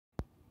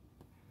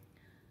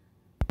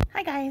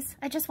Hi guys,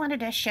 I just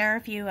wanted to share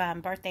a few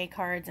birthday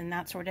cards and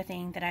that sort of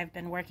thing that I've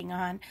been working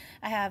on.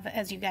 I have,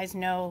 as you guys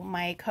know,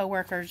 my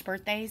coworkers'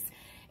 birthdays,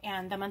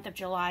 and the month of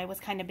July was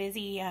kind of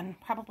busy, and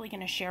probably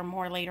going to share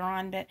more later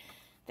on, but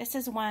this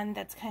is one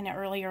that's kind of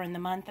earlier in the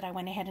month that I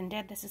went ahead and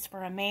did. This is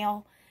for a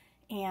male,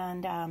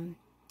 and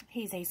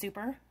he's a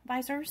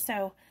supervisor,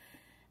 so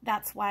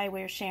that's why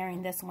we're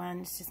sharing this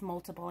one. It's just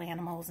multiple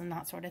animals and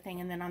that sort of thing,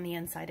 and then on the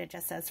inside it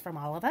just says from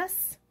all of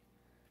us.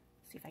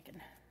 See if I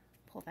can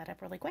pull that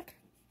up really quick.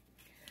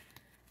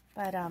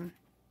 But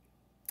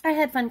I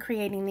had fun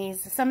creating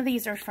these. Some of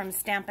these are from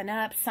Stampin'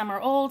 Up. Some are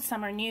old,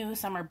 some are new,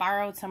 some are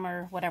borrowed, some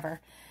are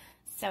whatever.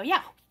 So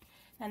yeah,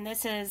 and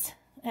this is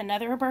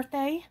another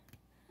birthday.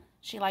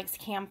 She likes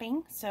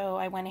camping, so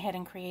I went ahead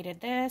and created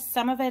this.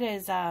 Some of it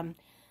is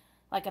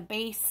like a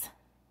base.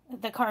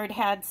 The card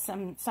had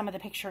some of the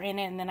picture in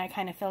it, and then I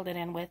kind of filled it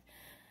in with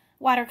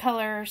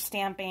watercolor,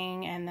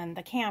 stamping, and then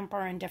the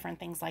camper and different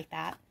things like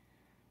that.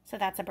 So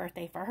that's a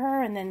birthday for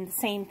her, and then the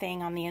same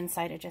thing on the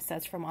inside, it just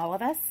says from all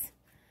of us,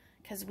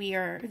 because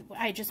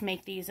I just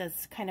make these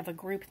as kind of a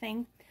group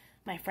thing,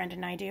 my friend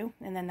and I do,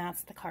 and then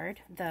that's the card,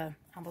 the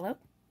envelope.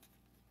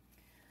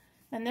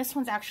 And this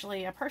one's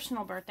actually a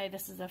personal birthday.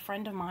 This is a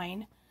friend of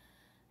mine.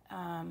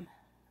 There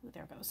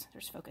it goes,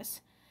 there's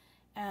focus.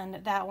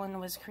 And that one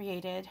was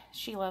created,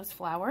 she loves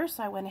flowers,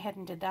 so I went ahead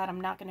and did that.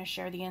 I'm not going to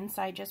share the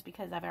inside just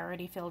because I've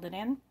already filled it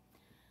in,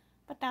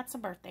 but that's a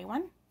birthday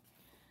one.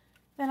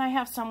 Then I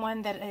have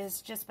someone that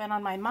has just been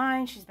on my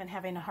mind. She's been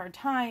having a hard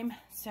time,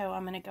 so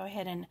I'm going to go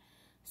ahead and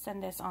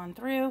send this on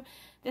through.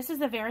 This is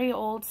a very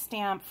old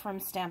stamp from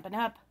Stampin'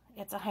 Up.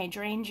 It's a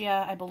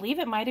hydrangea. I believe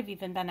it might have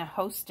even been a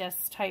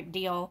hostess type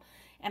deal,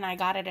 and I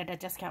got it at a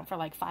discount for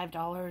like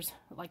 $5,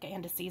 like an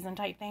end of season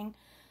type thing.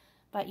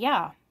 But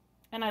yeah,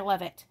 and I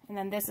love it. And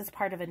then this is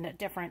part of a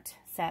different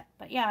set.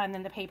 But yeah, and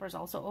then the paper's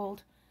also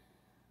old.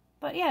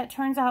 But yeah, it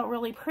turns out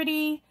really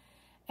pretty,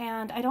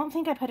 and I don't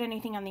think I put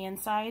anything on the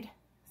inside.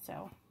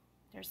 So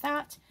there's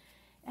that.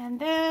 And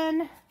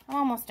then I'm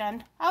almost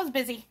done. I was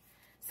busy.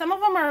 Some of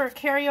them are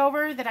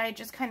carryover that I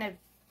just kind of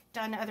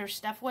done other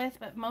stuff with,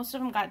 but most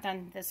of them got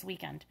done this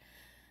weekend.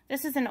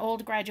 This is an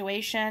old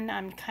graduation.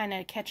 I'm kind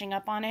of catching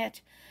up on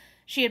it.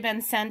 She had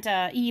been sent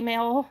an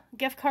email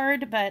gift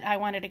card, but I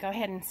wanted to go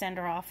ahead and send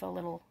her off a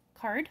little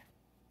card.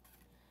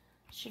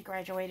 She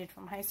graduated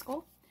from high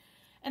school.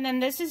 And then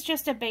this is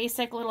just a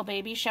basic little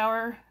baby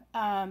shower.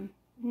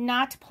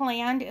 Not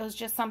planned. It was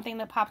just something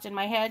that popped in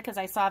my head because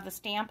I saw the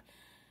stamp.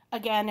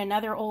 Again,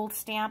 another old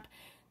stamp.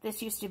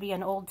 This used to be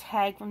an old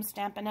tag from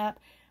Stampin' Up.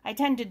 I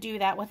tend to do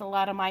that with a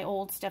lot of my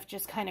old stuff,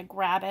 just kind of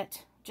grab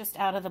it just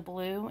out of the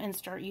blue and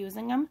start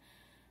using them.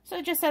 So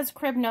it just says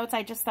crib notes.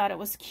 I just thought it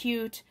was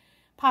cute.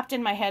 Popped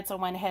in my head, so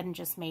I went ahead and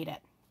just made it.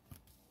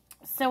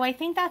 So I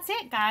think that's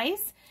it,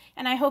 guys.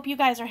 And I hope you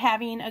guys are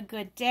having a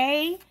good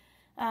day.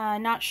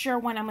 Not sure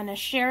when I'm going to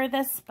share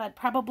this, but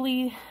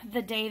probably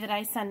the day that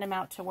I send them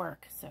out to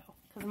work. So,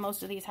 because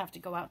most of these have to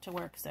go out to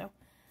work. So,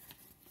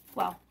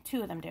 well,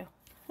 2 of them do.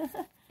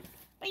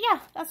 But yeah,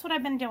 that's what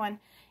I've been doing.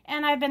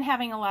 And I've been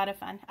having a lot of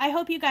fun. I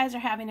hope you guys are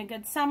having a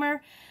good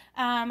summer.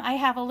 I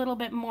have a little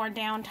bit more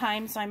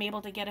downtime, so I'm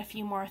able to get a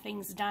few more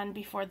things done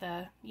before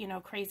the,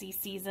 crazy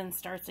season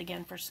starts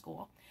again for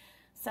school.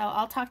 So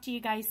I'll talk to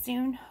you guys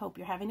soon. Hope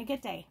you're having a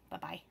good day.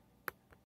 Bye-bye.